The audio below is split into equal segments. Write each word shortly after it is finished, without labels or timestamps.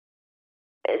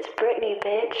It's Britney,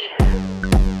 bitch.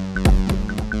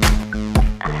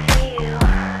 I see you.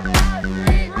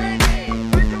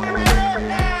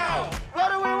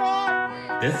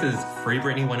 This is Free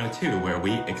Britney 102, where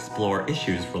we explore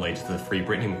issues related to the Free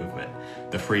Britney movement.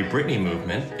 The Free Britney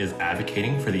movement is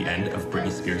advocating for the end of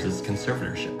Britney Spears'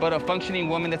 conservatorship. But a functioning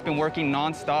woman that's been working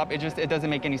non-stop, it doesn't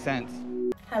make any sense.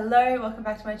 Hello, welcome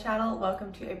back to my channel.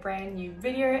 Welcome to a brand new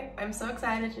video. I'm so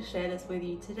excited to share this with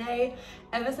you today.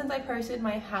 Ever since I posted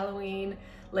my Halloween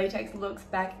latex looks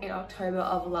back in October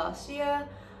of last year,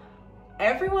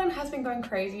 everyone has been going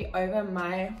crazy over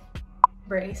my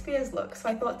Britney Spears look. So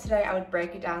I thought today I would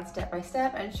break it down step by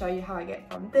step and show you how I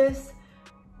get from this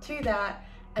to that.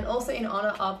 And also in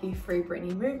honor of the Free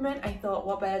Britney movement, I thought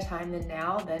what better time than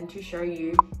now than to show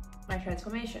you my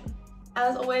transformation.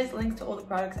 As always, links to all the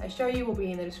products I show you will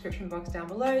be in the description box down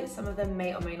below. Some of them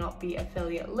may or may not be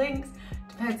affiliate links.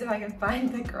 Depends if I can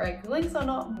find the correct links or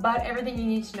not. But everything you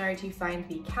need to know to find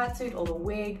the catsuit or the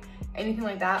wig, anything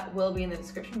like that, will be in the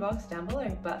description box down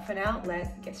below. But for now, let's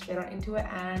get straight on into it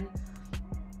and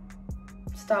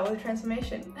start with the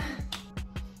transformation.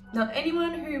 Now,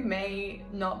 anyone who may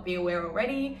not be aware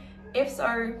already, if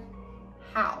so,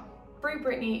 how? Free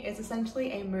Britney is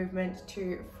essentially a movement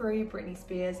to free Britney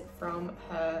Spears from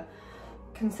her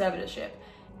conservatorship.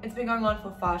 It's been going on for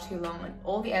far too long, and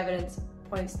all the evidence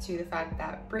points to the fact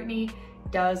that Britney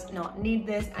does not need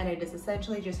this, and it is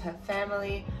essentially just her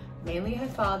family, mainly her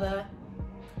father,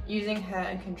 using her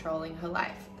and controlling her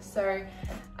life. So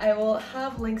I will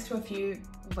have links to a few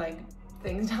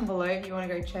things down below if you want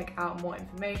to go check out more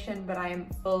information, but I am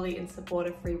fully in support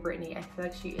of Free Britney. I feel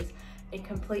like she is a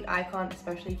complete icon,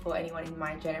 especially for anyone in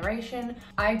my generation.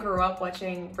 I grew up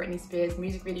watching Britney Spears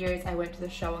music videos. I went to the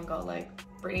show and got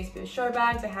Britney Spears show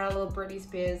bags. I had a little Britney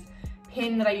Spears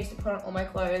pin that I used to put on all my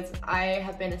clothes. I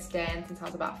have been a stan since I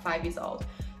was about 5 years old.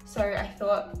 So I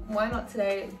thought, why not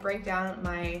today break down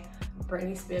my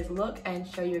Britney Spears look and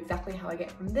show you exactly how I get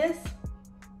from this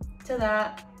to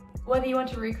that. Whether you want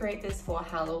to recreate this for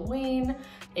Halloween,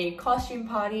 a costume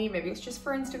party, maybe it's just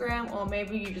for Instagram, or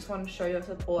maybe you just want to show your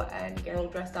support and get all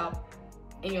dressed up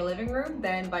in your living room,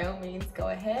 then by all means go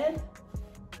ahead.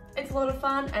 It's a lot of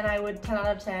fun and I would 10 out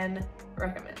of 10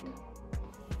 recommend.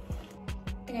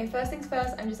 Okay, first things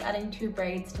first, I'm just adding 2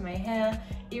 braids to my hair.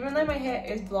 Even though my hair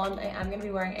is blonde, I am going to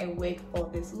be wearing a wig for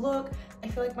this look. I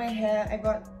feel like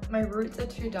my roots are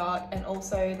too dark, and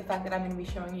also the fact that I'm going to be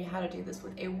showing you how to do this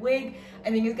with a wig, I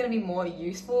think is going to be more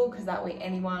useful, because that way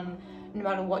anyone, no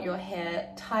matter what your hair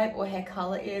type or hair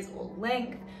color is or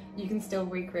length, you can still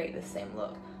recreate the same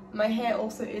look. My hair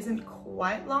also isn't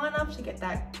quite long enough to get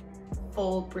that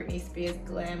full Britney Spears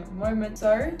glam moment,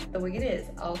 so the wig it is.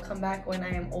 I'll come back when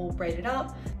I am all braided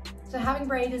up. So having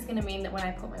braids is going to mean that when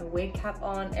I put my wig cap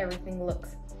on, everything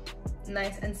looks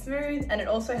nice and smooth, and it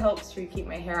also helps to keep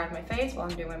my hair out of my face while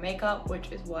I'm doing my makeup,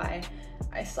 which is why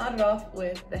I started off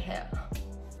with the hair.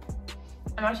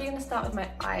 I'm actually going to start with my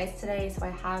eyes today, so I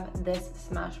have this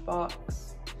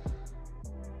Smashbox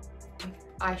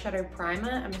eyeshadow primer.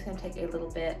 I'm just going to take a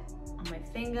little bit on my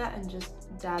finger and just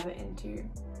dab it into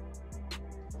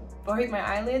both my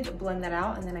eyelids, blend that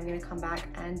out, and then I'm going to come back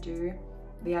and do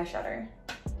the eyeshadow.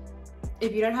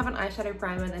 If you don't have an eyeshadow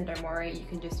primer, then don't worry, you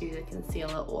can just use a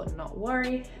concealer or not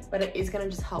worry, but it is going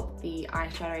to just help the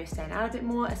eyeshadow stand out a bit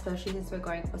more, especially since we're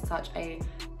going for such a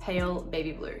pale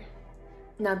baby blue.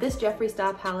 Now this Jeffree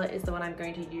Star palette is the one I'm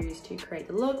going to use to create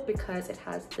the look, because it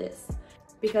has this.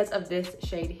 Because of this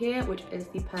shade here, which is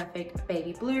the perfect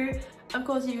baby blue. Of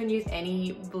course, you can use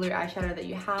any blue eyeshadow that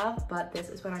you have, but this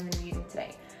is what I'm going to be using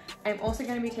today. I'm also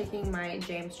going to be taking my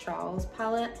James Charles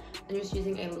palette and just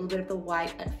using a little bit of the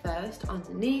white at first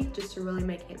underneath, just to really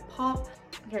make it pop.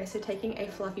 Okay, so taking a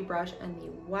fluffy brush and the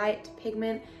white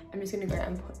pigment, I'm just going to go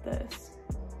and put this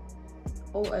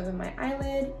all over my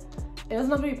eyelid. It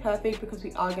doesn't have to be perfect because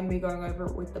we are going to be going over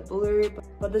it with the blue,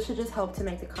 but this should just help to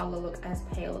make the color look as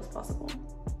pale as possible.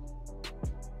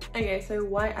 Okay, so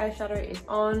white eyeshadow is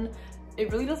on.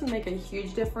 It really doesn't make a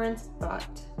huge difference,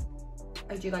 but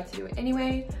I do like to do it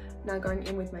anyway. Now going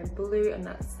in with my blue and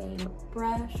that same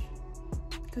brush,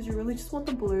 because you really just want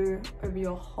the blue over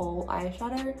your whole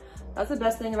eyeshadow. That's the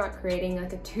best thing about creating a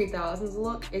 2000s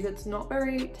look, is it's not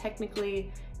very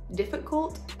technically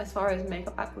difficult as far as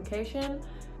makeup application.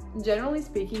 Generally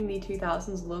speaking, the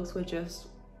 2000s looks were just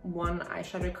one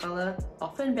eyeshadow color,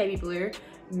 often baby blue,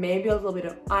 maybe a little bit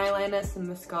of eyeliner, some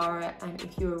mascara, and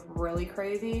if you were really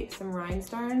crazy, some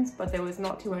rhinestones, but there was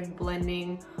not too much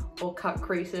blending or cut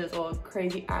creases or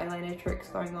crazy eyeliner tricks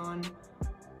going on.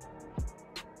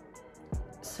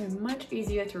 So much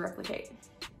easier to replicate.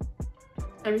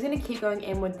 I'm just going to keep going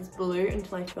in with this blue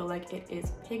until I feel like it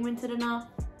is pigmented enough.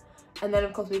 And then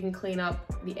of course we can clean up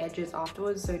the edges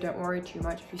afterwards, so don't worry too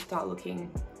much if you start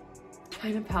looking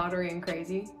kind of powdery and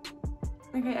crazy.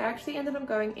 Okay, I actually ended up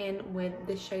going in with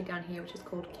this shade down here, which is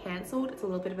called Cancelled. It's a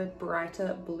little bit of a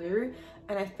brighter blue,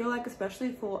 and I feel like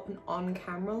especially for an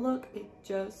on-camera look, it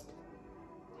just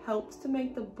helps to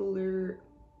make the blue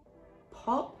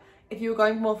pop. If you were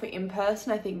going more for in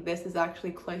person, I think this is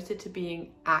actually closer to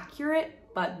being accurate,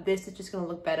 but this is just going to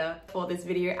look better for this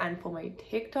video and for my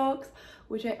TikToks,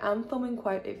 which I am filming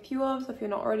quite a few of. So if you're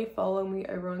not already following me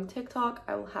over on TikTok,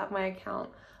 I will have my account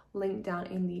linked down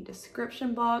in the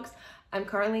description box. I'm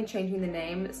currently changing the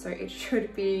name, so it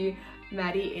should be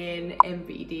Maddie in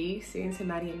MVD soon, so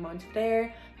Maddie in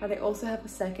Montevideo. But I also have a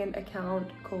second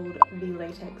account called the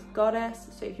Latex Goddess,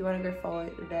 so if you want to go follow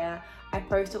it there. I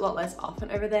post a lot less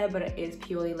often over there, but it is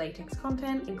purely latex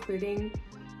content, including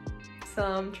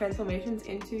some transformations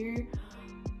into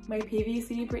my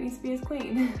PVC Britney Spears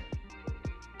queen.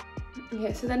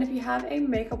 Okay, so then if you have a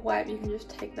makeup wipe, you can just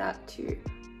take that to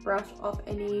brush off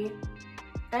any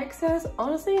excess.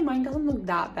 Honestly, mine doesn't look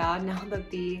that bad now that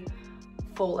the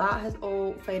fallout has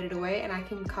all faded away, and I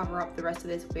can cover up the rest of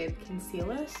this with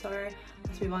concealer. So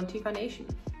let's move on to foundation.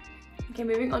 Okay,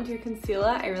 moving on to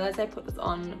concealer. I realized I put this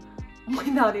on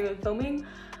without even filming.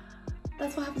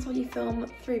 That's what happens when you film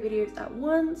 3 videos at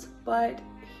once, but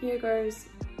here goes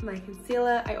my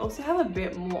concealer. I also have a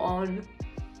bit more on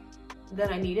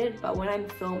than I needed, but when I'm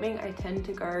filming I tend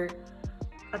to go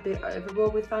a bit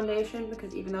overboard with foundation,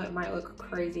 because even though it might look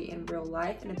crazy in real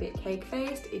life and a bit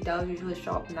cake-faced, it does usually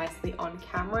show up nicely on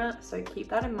camera, so keep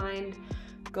that in mind.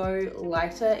 Go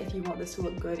lighter if you want this to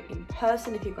look good in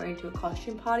person, if you're going to a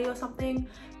costume party or something,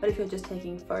 but if you're just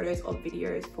taking photos or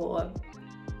videos for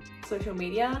social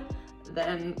media,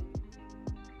 then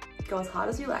go as hard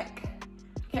as you like.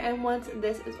 Okay, and once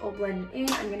this is all blended in,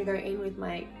 I'm going to go in with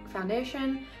my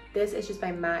foundation. This is just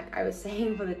by MAC. I was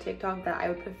saying for the TikTok that I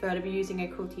would prefer to be using a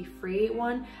cruelty-free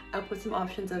one. I'll put some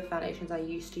options of foundations I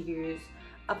used to use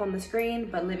up on the screen,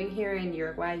 but living here in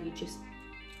Uruguay, you just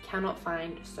cannot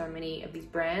find so many of these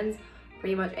brands,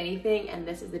 pretty much anything, and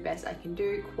this is the best I can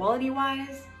do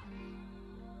quality-wise.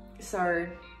 So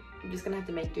I'm just gonna have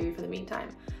to make do for the meantime.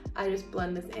 I just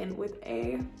blend this in with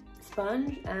a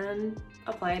sponge and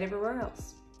apply it everywhere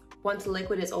else. Once the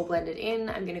liquid is all blended in,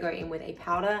 I'm gonna go in with a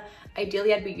powder.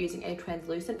 Ideally, I'd be using a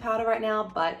translucent powder right now,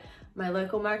 but my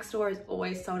local MAC store is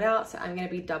always sold out, so I'm gonna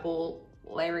be double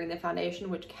layering the foundation,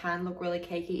 which can look really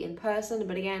cakey in person,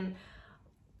 but again,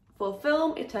 for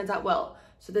film, it turns out well.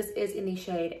 So this is in the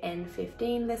shade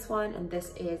N15, this one, and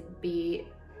this is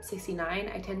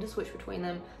B69. I tend to switch between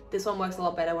them. This one works a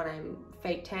lot better when I'm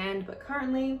fake tanned, but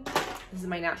currently, this is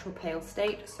my natural pale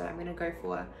state, so I'm gonna go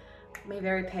for my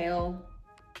very pale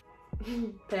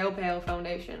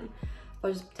foundation.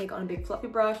 I'll just take on a big fluffy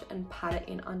brush and pat it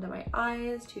in under my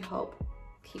eyes to help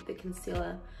keep the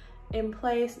concealer in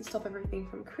place and stop everything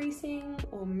from creasing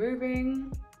or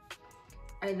moving.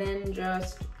 I then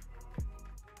just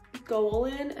go all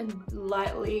in and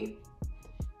lightly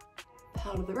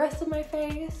powder the rest of my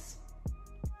face,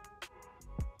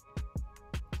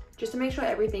 just to make sure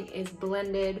everything is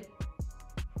blended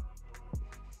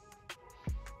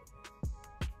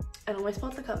and all my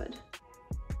spots are covered.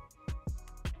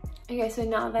 Okay, so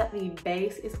now that the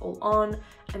base is all on,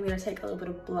 I'm gonna take a little bit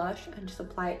of blush and just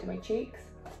apply it to my cheeks.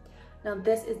 Now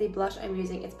this is the blush I'm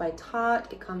using. It's by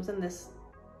Tarte. It comes in this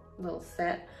little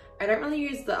set. I don't really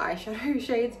use the eyeshadow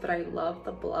shades, but I love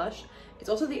the blush. It's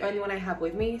also the only one I have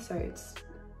with me, so it's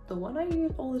the one I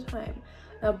use all the time.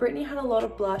 Now Britney had a lot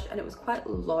of blush and it was quite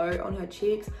low on her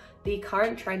cheeks. The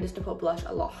current trend is to put blush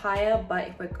a lot higher, but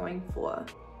if we're going for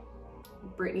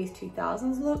Britney's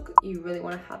 2000s look, you really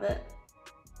want to have it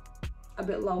a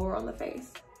bit lower on the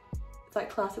face. It's like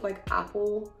classic, like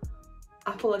apple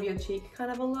of your cheek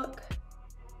kind of a look,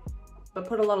 but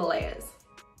put a lot of layers.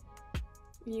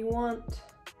 You want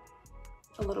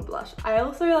a little blush. I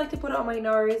also like to put it on my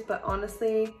nose, but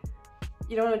honestly,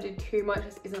 you don't want to do too much.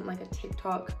 This isn't like a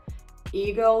TikTok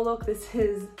e-girl look. This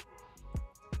is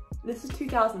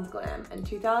 2000s glam, and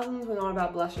 2000s were not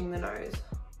about blushing the nose.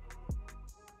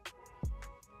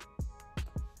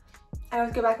 I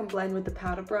always go back and blend with the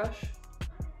powder brush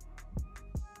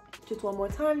just one more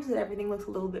time so that everything looks a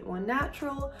little bit more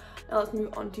natural. Now let's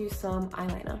move on to some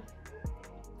eyeliner.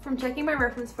 From checking my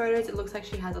reference photos, it looks like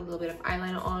she has a little bit of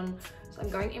eyeliner on. So I'm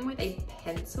going in with a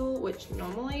pencil, which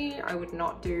normally I would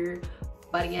not do,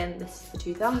 but again, this is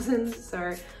the 2000s,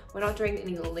 so we're not doing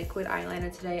any liquid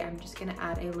eyeliner today. I'm just gonna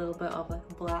add a little bit of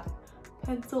like black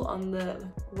pencil on the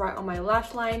right on my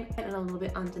lash line and a little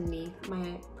bit underneath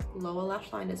my lower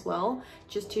lash line as well,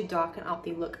 just to darken up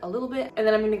the look a little bit. And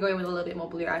then I'm going to go in with a little bit more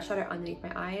blue eyeshadow underneath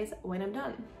my eyes when I'm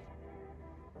done.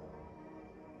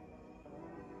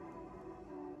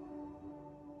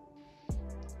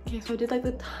 Okay, so I did like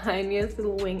the tiniest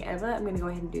little wing ever. I'm going to go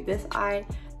ahead and do this eye,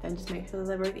 then just make sure that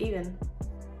they're both even.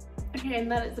 Okay,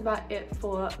 and that is about it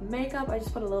for makeup. I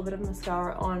just put a little bit of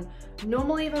mascara on.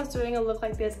 Normally if I was doing a look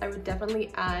like this, I would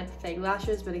definitely add fake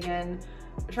lashes, but again,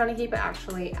 we're trying to keep it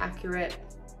actually accurate.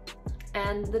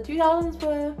 And the 2000s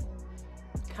were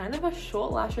kind of a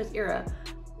short lashes era.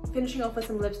 Finishing off with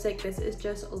some lipstick, this is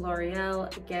just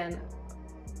L'Oreal. Again,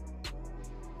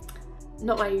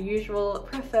 not my usual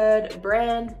preferred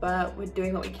brand, but we're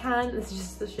doing what we can. This is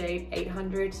just the shade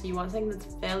 800, so you want something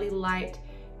that's fairly light,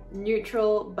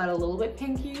 neutral, but a little bit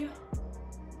pinky.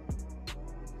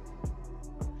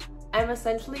 I'm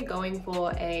essentially going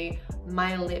for a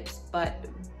My Lips but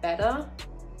better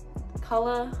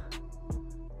color.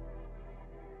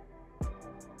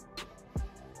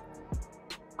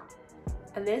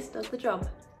 And this does the job.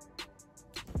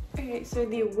 Okay, so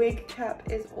the wig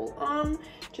cap is all on.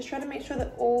 Just try to make sure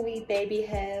that all the baby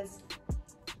hairs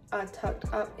are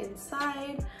tucked up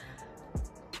inside.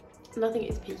 Nothing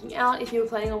is peeking out. If you were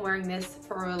planning on wearing this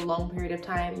for a long period of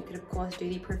time, you could of course do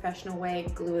the professional way,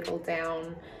 glue it all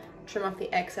down, trim off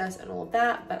the excess and all of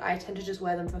that, but I tend to just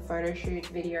wear them for photo shoots,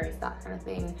 videos, that kind of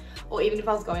thing. Or even if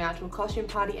I was going out to a costume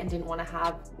party and didn't want to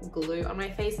have glue on my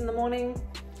face in the morning,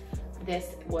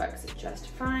 this works just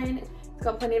fine. It's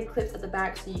got plenty of clips at the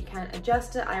back so you can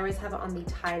adjust it. I always have it on the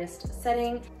tightest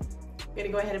setting. I'm gonna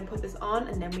go ahead and put this on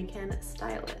and then we can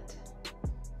style it.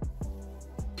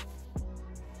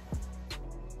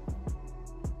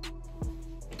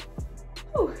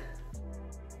 Whew.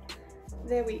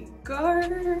 There we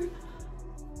go.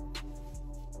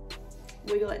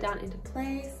 Wiggle it down into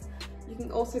place. You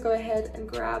can also go ahead and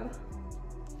grab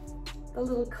the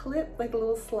little clip, like the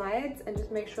little slides, and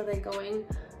just make sure they're going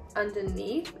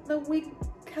underneath the wig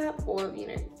cap, or you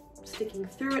know, sticking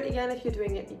through it again if you're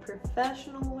doing it the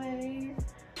professional way.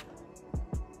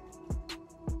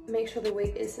 Make sure the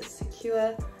wig is as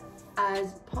secure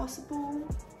as possible.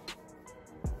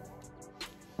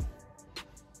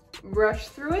 Brush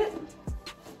through it,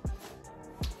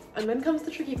 and then comes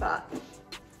the tricky part.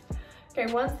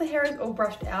 Okay, once the hair is all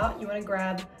brushed out, you want to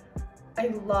grab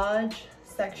a large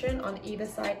section on either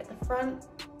side at the front.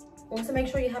 Also make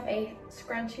sure you have a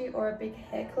scrunchie or a big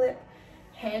hair clip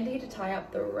handy to tie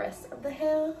up the rest of the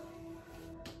hair.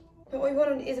 But what we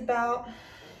want is about,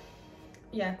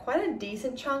 yeah, quite a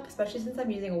decent chunk, especially since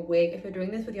I'm using a wig. If you're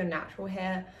doing this with your natural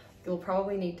hair, you'll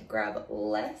probably need to grab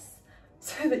less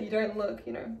so that you don't look,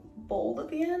 you know, bald at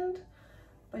the end.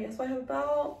 But yes, I have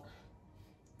about,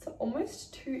 so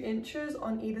almost 2 inches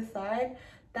on either side.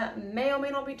 That may or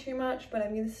may not be too much, but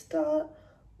I'm gonna start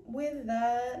with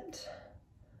that.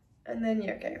 And then,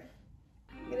 yeah, okay.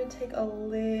 I'm gonna take a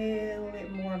little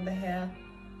bit more of the hair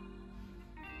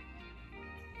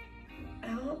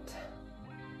out.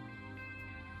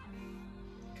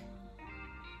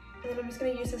 And then I'm just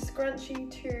gonna use a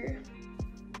scrunchie to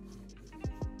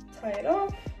tie it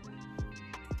off.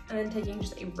 And then taking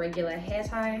just a regular hair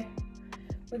tie,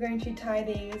 we're going to tie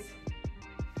these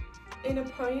in a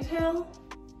ponytail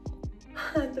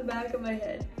at the back of my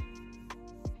head.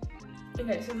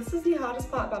 Okay, so this is the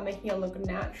hardest part about making it look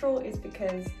natural, is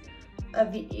because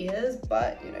of the ears,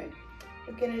 but you know,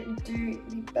 we're gonna do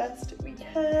the best we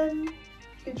can. You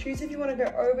can choose if you want to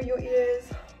go over your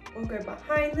ears or go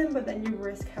behind them, but then you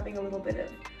risk having a little bit of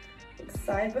like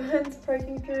sideburns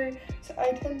poking through. So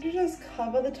I tend to just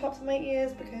cover the tops of my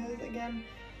ears because, again,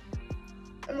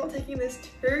 I'm not taking this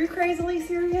too crazily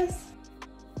serious.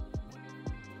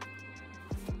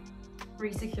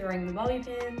 Resecuring the bobby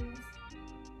pins.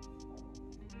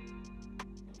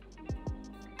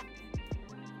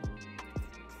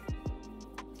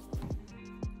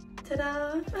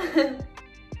 Ta-da!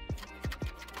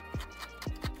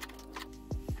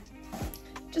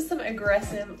 Just some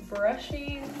aggressive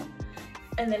brushing,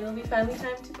 and then it'll be finally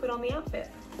time to put on the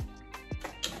outfit.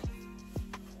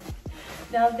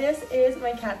 Now this is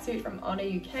my catsuit from Honor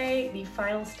UK. The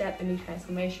final step in the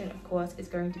transformation, of course, is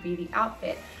going to be the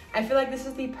outfit. I feel like this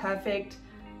is the perfect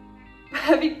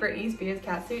Britney Spears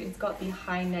catsuit. It's got the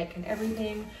high neck and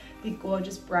everything, the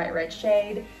gorgeous bright red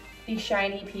shade, the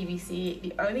shiny PVC.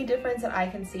 The only difference that I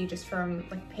can see just from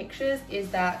like pictures is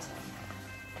that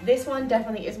this one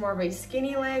definitely is more of a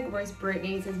skinny leg, whereas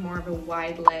Britney's is more of a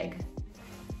wide leg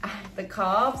at the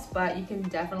calves, but you can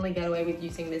definitely get away with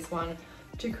using this one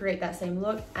to create that same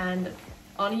look. And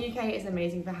Honor UK is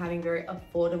amazing for having very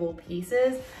affordable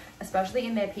pieces, especially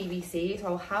in their PVC. So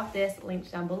I'll have this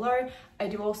linked down below. I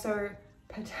do also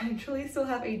potentially still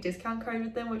have a discount code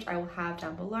with them, which I will have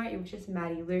down below. It was just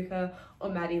Maddie Luca or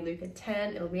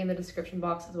maddieluca10. It'll be in the description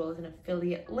box as well as an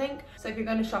affiliate link. So if you're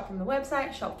going to shop from the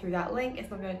website, shop through that link. It's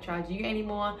not going to charge you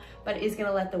anymore, but it is going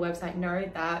to let the website know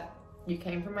that you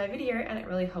came from my video, and it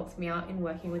really helps me out in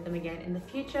working with them again in the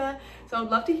future. So I'd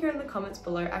love to hear in the comments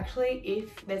below actually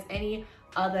if there's any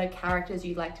other characters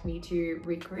you'd like me to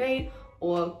recreate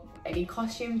or any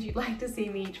costumes you'd like to see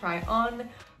me try on.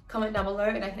 Comment down below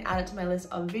and I can add it to my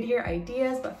list of video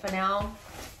ideas, but for now,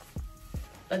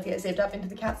 let's get zipped up into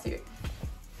the cat suit.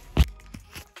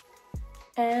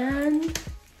 And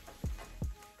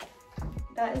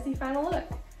that is the final look.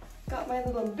 Got my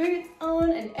little boots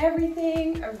on and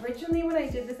everything. Originally when I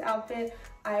did this outfit,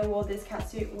 I wore this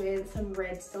catsuit with some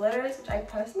red stilettos, which I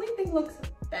personally think looks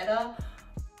better.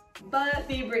 But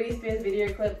the Britney Spears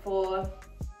video clip for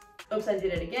Oops, I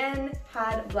Did It Again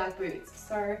had black boots.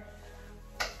 So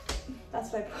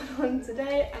that's what I put on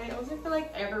today. And I also feel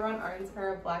like everyone owns a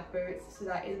pair of black boots, so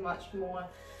that is much more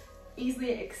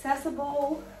easily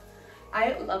accessible.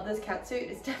 I love this catsuit.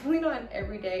 It's definitely not an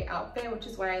everyday outfit, which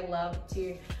is why I love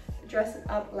to dress it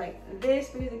up like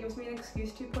this, because it gives me an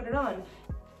excuse to put it on.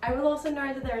 I will also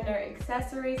note that there are no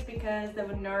accessories because there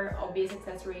were no obvious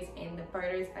accessories in the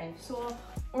photos I saw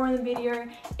or in the video.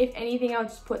 If anything, I'll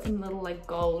just put some little like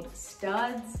gold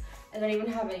studs. I don't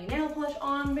even have any nail polish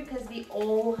on because the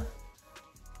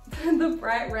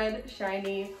bright red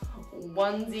shiny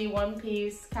onesie, one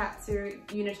piece, catsuit,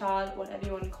 unitard, whatever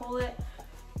you want to call it,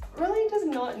 really does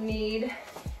not need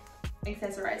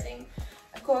accessorizing.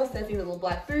 Of course, there's the little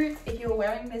black boots. If you're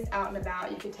wearing this out and about,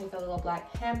 you could take a little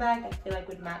black handbag. I feel like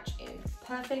would match in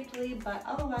perfectly, but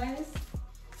otherwise,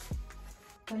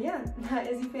 well yeah, that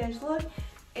is the finished look.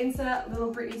 Insert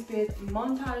little Britney Spears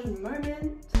montage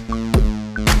moment.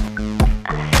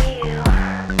 I see you,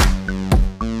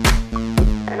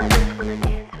 and I just wanna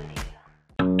dance with you.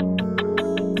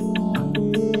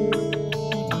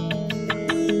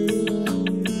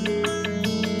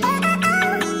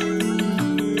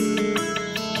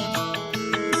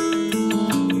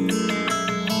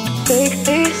 Take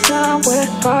me somewhere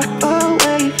far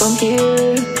away from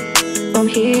here, from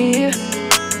here.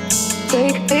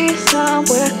 Take me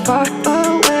somewhere far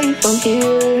away from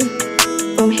here,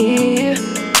 from here.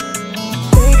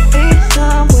 Take me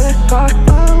somewhere far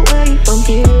away from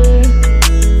here,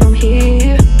 from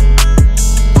here.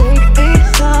 Take me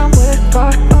somewhere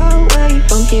far away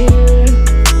from here,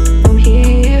 from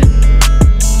here.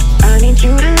 I need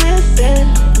you to listen,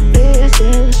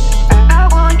 listen. I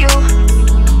want you.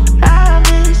 I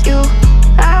miss you.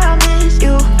 I miss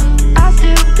you. I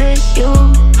still miss you.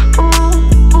 Ooh,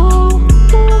 ooh,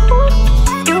 ooh.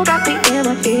 You got me in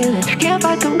my feelings. Can't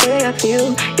fight the way I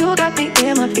feel. You got me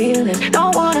in my feelings.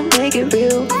 Don't wanna make it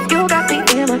real. You got me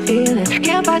in my feelings.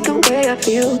 Can't fight the way I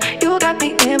feel. You got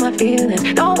me in my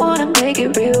feelings. Don't wanna make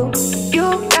it real.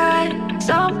 You got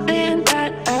something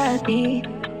that I need.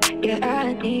 Yeah,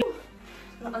 I need.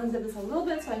 I'm gonna unzip this a little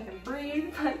bit so I can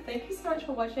breathe, but thank you so much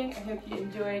for watching. I hope you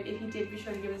enjoyed. If you did, be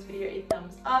sure to give this video a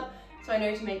thumbs up so I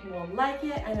know to make more like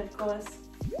it, and of course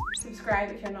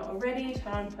subscribe if you're not already.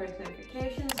 Turn on post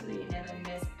notifications so that you never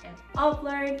miss an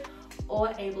upload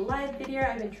or a live video.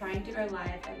 I've been trying to go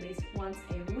live at least once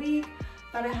a week,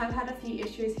 but I have had a few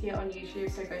issues here on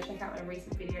YouTube, so go check out my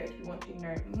recent video if you want to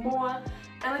know more.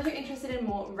 And if you're interested in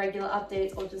more regular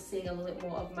updates or just seeing a little bit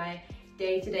more of my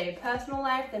day-to-day personal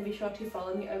life, then be sure to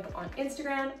follow me over on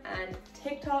Instagram and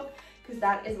TikTok, because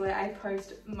that is where I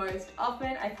post most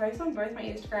often. I post on both my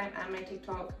Instagram and my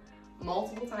TikTok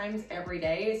multiple times every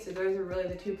day, so those are really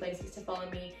the two places to follow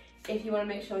me if you want to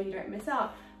make sure you don't miss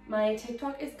out. My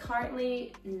TikTok is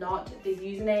currently not the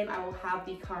username. I will have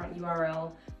the current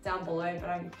URL down below, but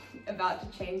I'm about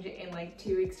to change it in like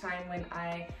 2 weeks time when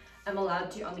I am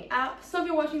allowed to on the app. So if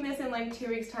you're watching this in like 2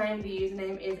 weeks time, the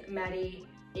username is Maddie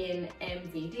in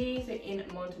MVD, so in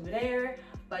Montevideo,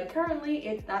 but currently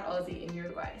it's that Aussie in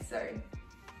Uruguay. So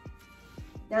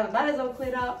now that is all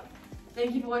cleared up,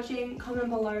 thank you for watching. Comment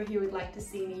below who you would like to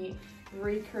see me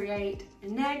recreate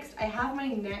next. I have my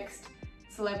next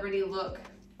celebrity look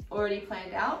already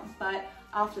planned out, but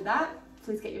after that,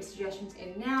 please get your suggestions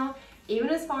in now. Even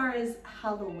as far as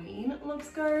Halloween looks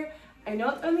go, I know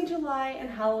it's only July and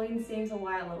Halloween seems a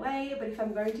while away, but if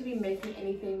I'm going to be making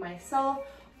anything myself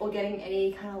or getting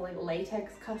any kind of like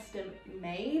latex custom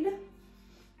made,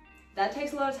 that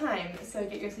takes a lot of time. So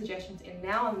get your suggestions in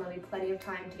now, and there'll be plenty of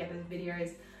time to get those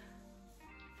videos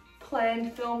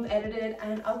planned, filmed, edited,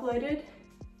 and uploaded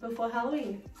before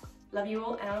Halloween. Love you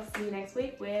all, and I'll see you next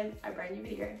week with a brand new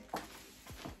video.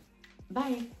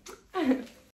 Bye.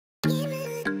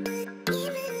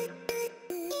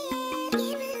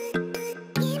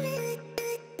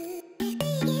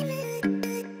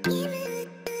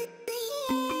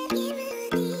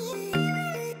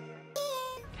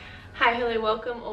 Hi, hello, welcome.